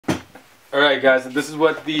Alright guys, this is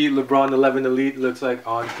what the Lebron 11 Elite looks like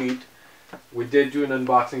on feet. We did do an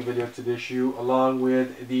unboxing video to this shoe along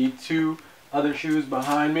with the two other shoes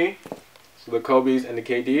behind me. So the Kobe's and the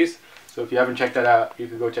KD's. So if you haven't checked that out, you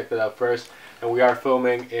can go check that out first. And we are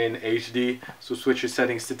filming in HD, so switch your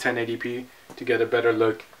settings to 1080p to get a better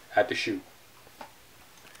look at the shoe.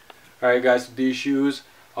 Alright guys, so these shoes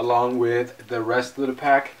along with the rest of the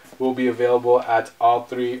pack will be available at all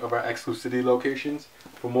three of our Exclucity locations.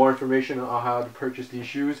 For more information on how to purchase these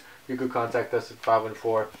shoes, you could contact us at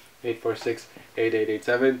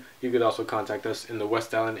 514-846-8887. You could also contact us in the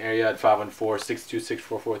West Island area at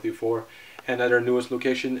 514-626-4434 and at our newest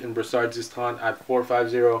location in Brossard at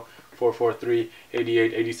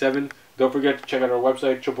 450-443-8887. Don't forget to check out our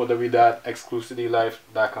website,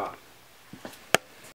 www.exclucitylife.com.